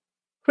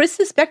 Chris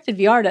suspected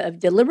Villarda of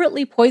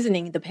deliberately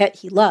poisoning the pet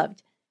he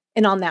loved,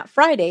 and on that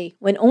Friday,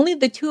 when only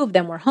the two of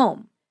them were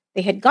home,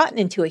 they had gotten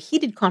into a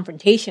heated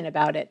confrontation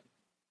about it.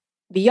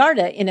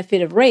 Villarda, in a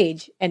fit of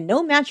rage, and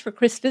no match for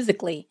Chris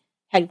physically,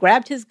 had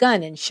grabbed his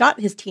gun and shot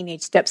his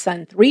teenage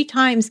stepson 3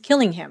 times,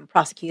 killing him,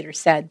 prosecutors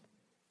said.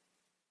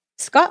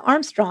 Scott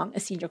Armstrong, a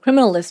senior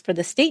criminalist for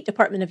the State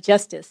Department of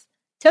Justice,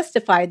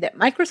 testified that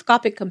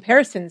microscopic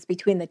comparisons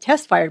between the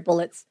test-fired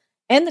bullets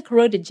and the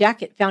corroded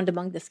jacket found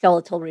among the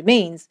skeletal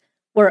remains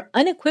were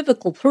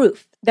unequivocal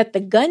proof that the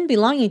gun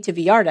belonging to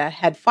Villarda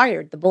had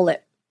fired the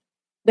bullet.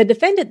 The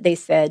defendant, they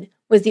said,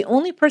 was the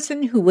only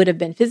person who would have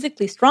been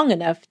physically strong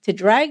enough to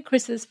drag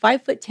Chris's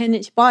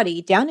 5'10"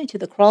 body down into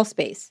the crawl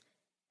space,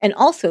 and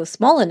also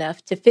small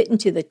enough to fit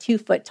into the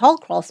 2-foot-tall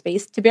crawl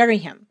space to bury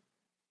him.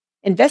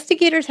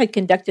 Investigators had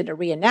conducted a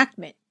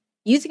reenactment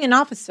using an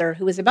officer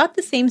who was about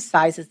the same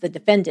size as the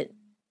defendant.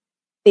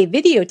 They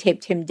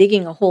videotaped him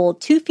digging a hole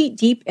 2 feet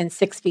deep and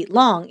 6 feet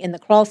long in the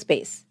crawl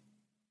space.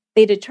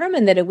 They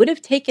determined that it would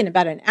have taken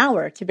about an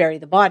hour to bury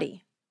the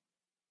body.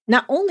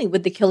 Not only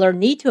would the killer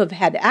need to have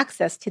had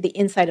access to the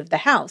inside of the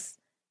house,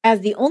 as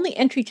the only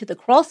entry to the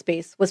crawl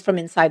space was from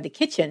inside the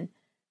kitchen,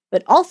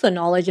 but also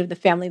knowledge of the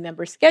family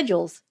members'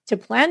 schedules to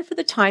plan for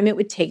the time it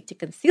would take to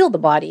conceal the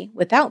body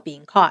without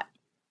being caught.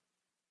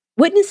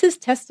 Witnesses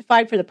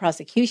testified for the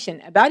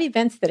prosecution about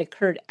events that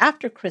occurred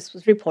after Chris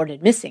was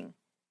reported missing.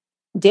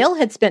 Dale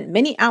had spent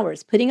many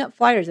hours putting up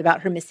flyers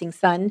about her missing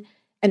son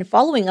and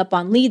following up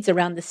on leads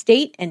around the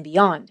state and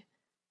beyond.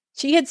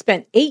 She had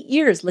spent 8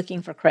 years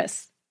looking for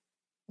Chris.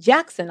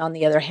 Jackson, on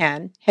the other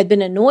hand, had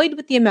been annoyed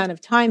with the amount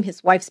of time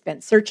his wife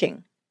spent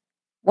searching.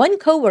 One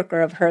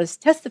co-worker of hers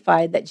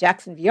testified that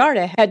Jackson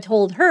Villarda had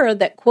told her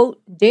that,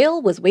 quote,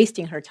 Dale was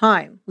wasting her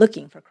time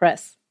looking for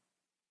Chris.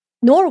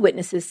 Nor,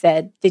 witnesses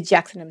said, did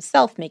Jackson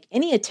himself make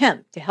any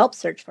attempt to help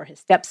search for his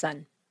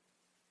stepson.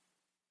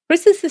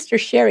 Chris's sister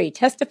Sherry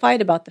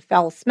testified about the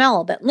foul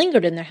smell that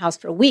lingered in their house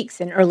for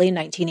weeks in early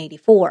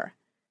 1984.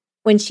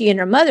 When she and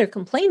her mother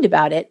complained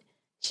about it,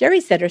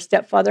 Sherry said her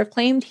stepfather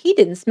claimed he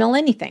didn't smell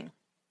anything.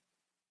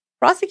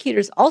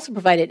 Prosecutors also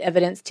provided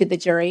evidence to the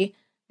jury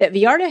that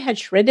Villarda had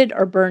shredded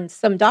or burned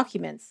some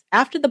documents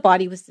after the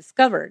body was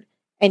discovered,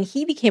 and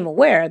he became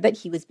aware that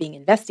he was being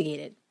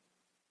investigated.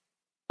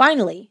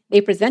 Finally,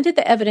 they presented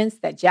the evidence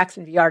that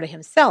Jackson Villarda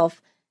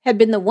himself had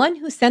been the one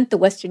who sent the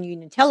Western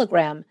Union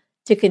telegram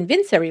to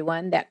convince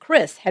everyone that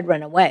Chris had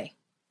run away.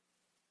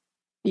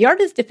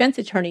 Villarda's defense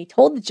attorney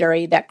told the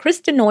jury that Chris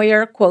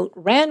Denoyer, quote,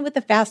 ran with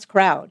a fast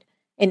crowd,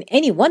 and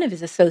any one of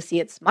his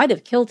associates might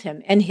have killed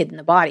him and hidden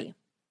the body.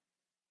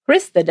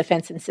 Chris, the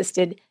defense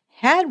insisted,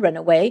 had run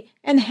away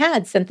and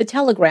had sent the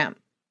telegram.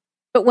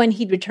 But when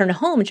he'd returned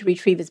home to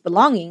retrieve his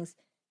belongings,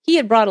 he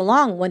had brought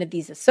along one of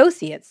these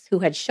associates who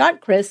had shot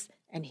Chris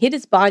and hid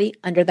his body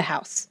under the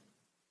house.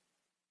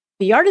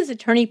 Villarda's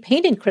attorney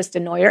painted Chris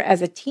Denoyer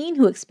as a teen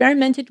who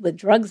experimented with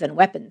drugs and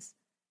weapons.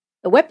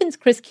 The weapons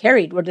Chris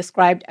carried were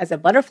described as a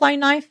butterfly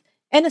knife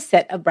and a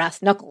set of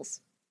brass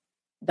knuckles.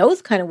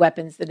 Those kind of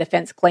weapons, the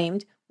defense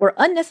claimed, were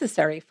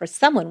unnecessary for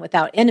someone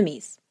without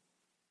enemies.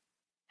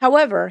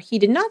 However, he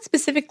did not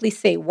specifically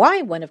say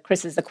why one of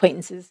Chris's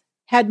acquaintances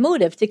had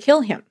motive to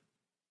kill him.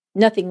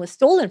 Nothing was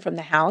stolen from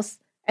the house,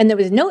 and there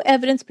was no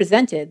evidence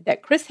presented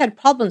that Chris had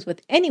problems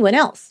with anyone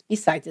else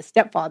besides his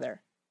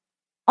stepfather.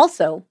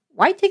 Also,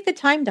 why take the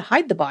time to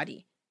hide the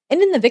body,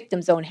 and in the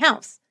victim's own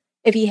house,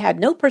 if he had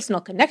no personal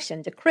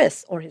connection to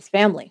Chris or his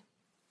family?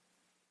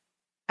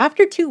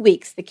 After 2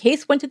 weeks, the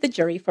case went to the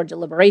jury for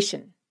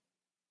deliberation.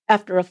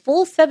 After a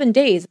full 7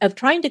 days of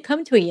trying to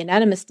come to a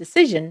unanimous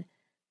decision,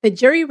 the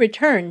jury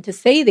returned to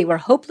say they were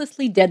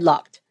hopelessly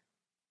deadlocked.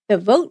 The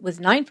vote was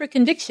 9 for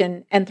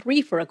conviction and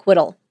 3 for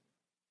acquittal.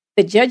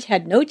 The judge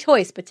had no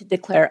choice but to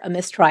declare a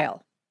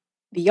mistrial.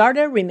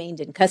 Villarda remained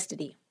in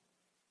custody.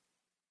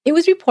 It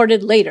was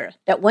reported later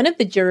that one of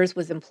the jurors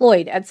was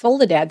employed at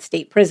Soledad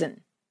State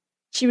Prison.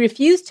 She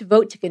refused to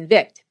vote to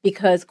convict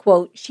because,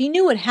 quote, she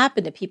knew what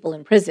happened to people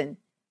in prison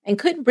and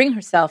couldn't bring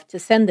herself to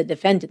send the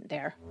defendant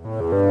there.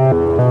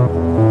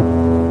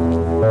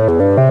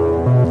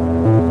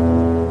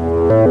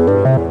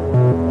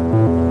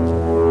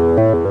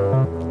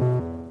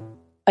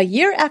 A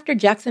year after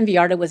Jackson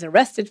Villarda was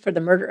arrested for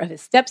the murder of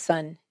his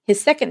stepson,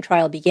 his second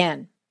trial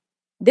began.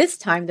 This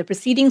time, the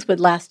proceedings would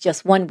last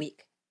just 1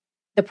 week.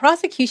 The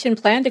prosecution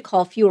planned to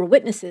call fewer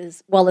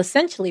witnesses while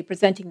essentially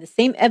presenting the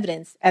same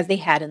evidence as they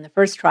had in the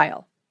first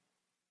trial.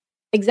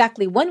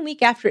 Exactly 1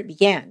 week after it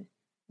began,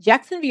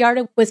 Jackson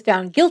Villarda was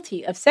found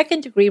guilty of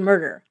second-degree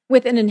murder,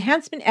 with an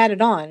enhancement added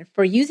on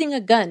for using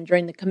a gun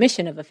during the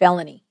commission of a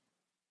felony.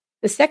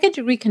 The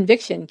second-degree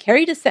conviction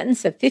carried a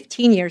sentence of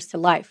 15 years to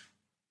life.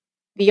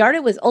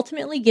 Villarda was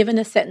ultimately given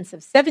a sentence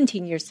of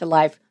 17 years to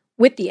life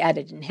with the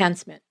added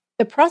enhancement.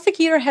 The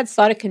prosecutor had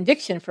sought a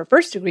conviction for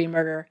first-degree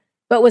murder,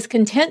 but was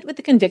content with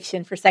the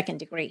conviction for second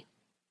degree.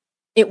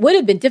 It would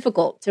have been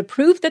difficult to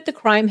prove that the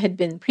crime had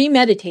been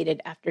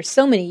premeditated after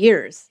so many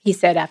years, he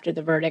said after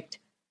the verdict.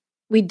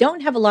 We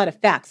don't have a lot of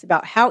facts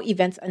about how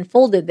events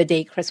unfolded the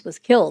day Chris was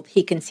killed,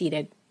 he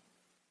conceded.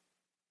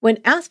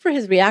 When asked for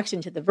his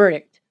reaction to the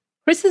verdict,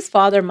 Chris's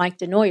father, Mike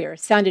Denoyer,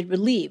 sounded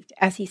relieved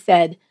as he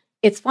said,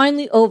 "It's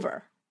finally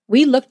over.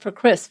 We looked for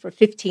Chris for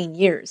 15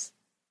 years.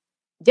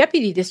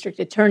 Deputy District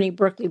Attorney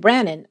Berkeley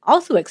Brannon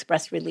also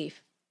expressed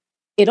relief.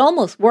 It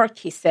almost worked,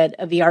 he said,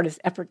 of Villarda's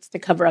efforts to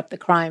cover up the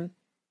crime.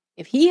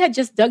 If he had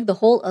just dug the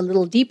hole a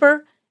little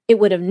deeper, it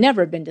would have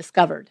never been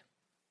discovered.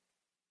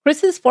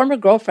 Chris's former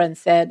girlfriend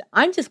said,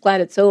 "I'm just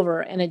glad it's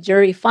over and a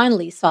jury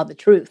finally saw the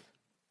truth."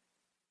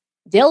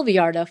 Dale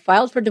Villarda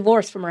filed for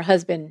divorce from her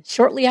husband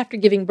shortly after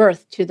giving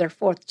birth to their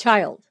fourth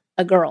child,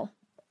 a girl.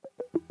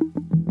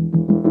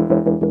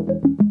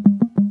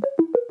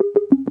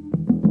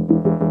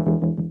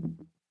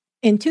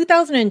 In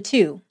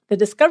 2002, the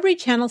Discovery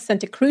Channel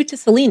sent a crew to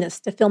Salinas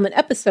to film an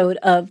episode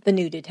of The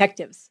New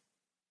Detectives.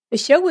 The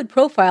show would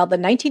profile the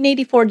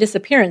 1984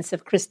 disappearance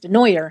of Chris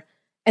Denoyer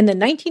and the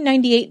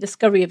 1998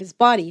 discovery of his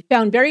body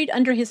found buried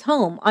under his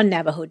home on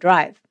Navajo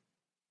Drive.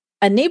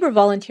 A neighbor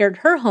volunteered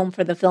her home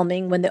for the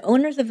filming when the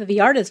owners of the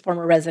Villarda's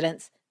former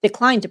residence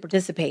declined to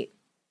participate.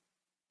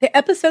 The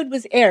episode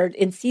was aired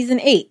in Season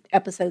 8,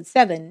 Episode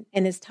 7,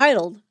 and is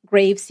titled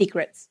Grave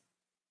Secrets.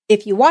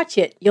 If you watch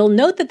it, you'll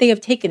note that they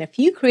have taken a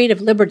few creative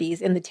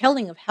liberties in the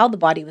telling of how the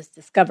body was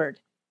discovered.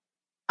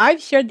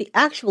 I've shared the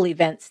actual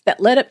events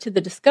that led up to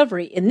the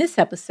discovery in this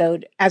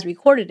episode as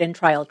recorded in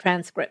trial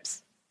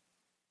transcripts.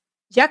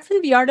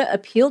 Jackson Villarda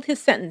appealed his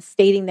sentence,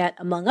 stating that,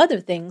 among other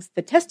things,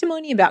 the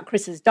testimony about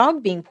Chris's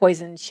dog being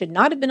poisoned should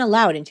not have been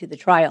allowed into the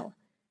trial.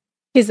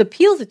 His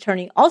appeals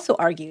attorney also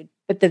argued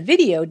that the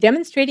video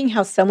demonstrating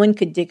how someone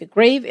could dig a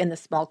grave in the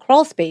small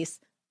crawl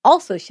space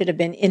also should have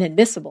been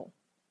inadmissible.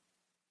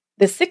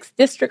 The 6th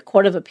District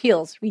Court of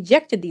Appeals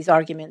rejected these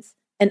arguments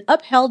and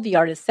upheld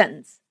Villarda's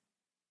sentence.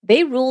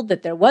 They ruled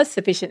that there was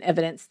sufficient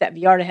evidence that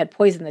Villarda had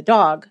poisoned the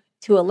dog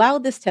to allow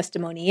this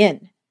testimony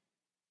in.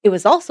 It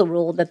was also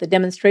ruled that the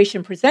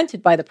demonstration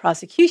presented by the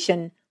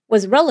prosecution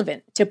was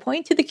relevant to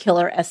point to the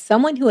killer as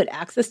someone who had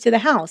access to the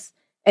house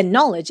and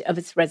knowledge of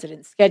its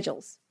residents'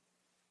 schedules.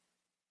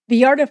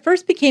 Villarda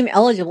first became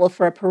eligible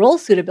for a parole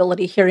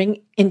suitability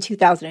hearing in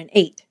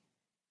 2008.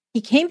 He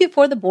came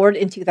before the board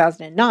in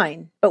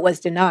 2009, but was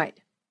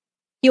denied.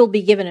 He will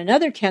be given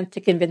another chance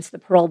to convince the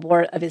parole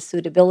board of his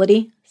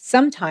suitability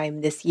sometime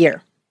this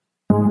year.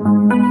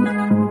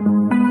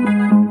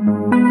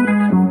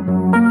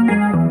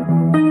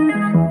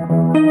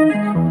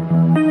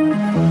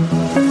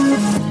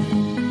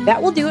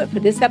 That will do it for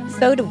this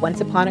episode of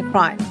Once Upon a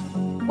Crime.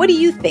 What do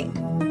you think?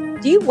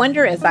 Do you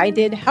wonder, as I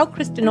did, how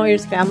Chris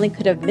Denoyer's family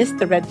could have missed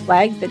the red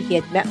flags that he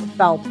had met with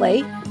foul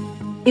play?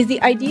 Is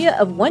the idea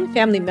of one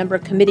family member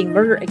committing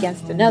murder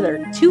against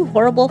another too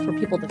horrible for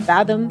people to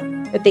fathom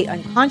that they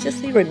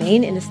unconsciously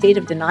remain in a state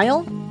of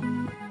denial?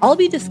 I'll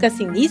be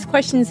discussing these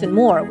questions and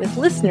more with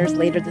listeners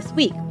later this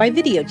week by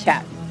video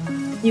chat.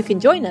 You can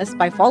join us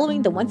by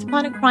following the Once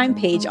Upon a Crime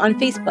page on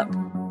Facebook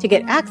to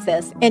get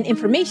access and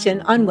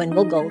information on when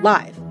we'll go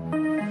live.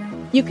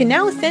 You can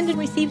now send and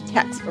receive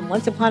texts from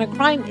Once Upon a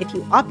Crime if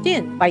you opt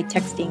in by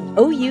texting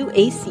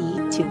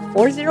OUAC to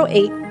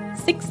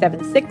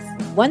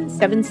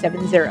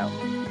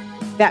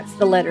 408-676-1770. That's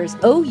the letters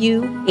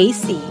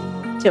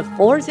OUAC to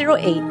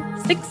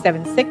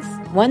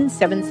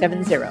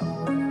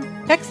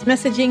 408-676-1770. Text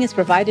messaging is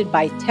provided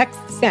by Text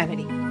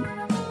Sanity.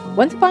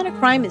 Once Upon a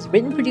Crime is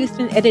written, produced,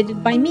 and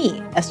edited by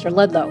me, Esther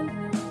Ludlow.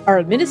 Our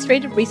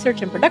administrative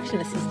research and production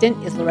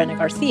assistant is Lorena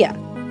Garcia.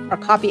 Our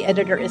copy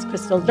editor is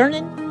Crystal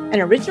Dernan,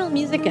 and original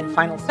music and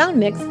final sound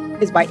mix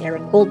is by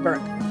Aaron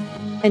Goldberg.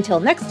 Until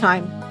next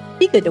time,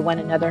 be good to one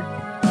another.